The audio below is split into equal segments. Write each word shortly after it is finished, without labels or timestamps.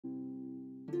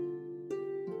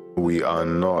We are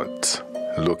not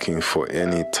looking for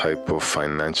any type of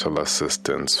financial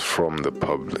assistance from the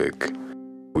public.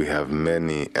 We have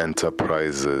many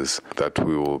enterprises that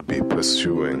we will be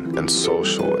pursuing and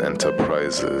social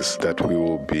enterprises that we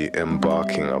will be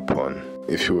embarking upon.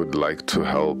 If you would like to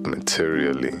help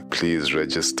materially, please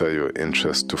register your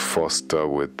interest to foster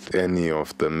with any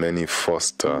of the many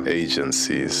foster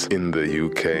agencies in the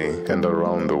UK and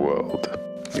around the world.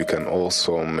 You can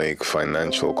also make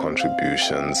financial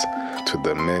contributions to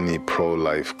the many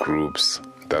pro-life groups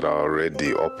that are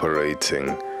already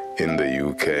operating in the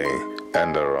UK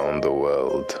and around the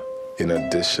world. In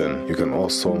addition, you can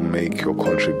also make your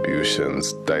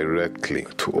contributions directly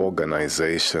to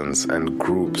organizations and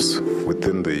groups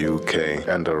within the UK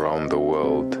and around the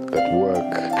world that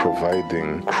work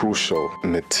providing crucial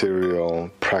material,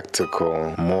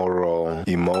 practical, moral,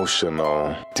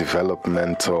 emotional,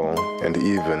 developmental, and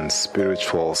even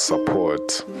spiritual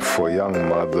support for young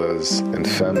mothers and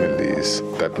families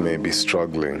that may be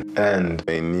struggling and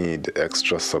may need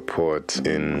extra support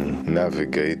in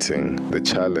navigating the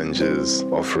challenges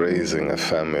of raising a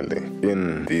family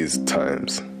in these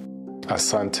times.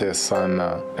 Asante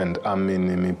sana and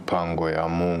amini mipango ya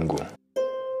Mungu.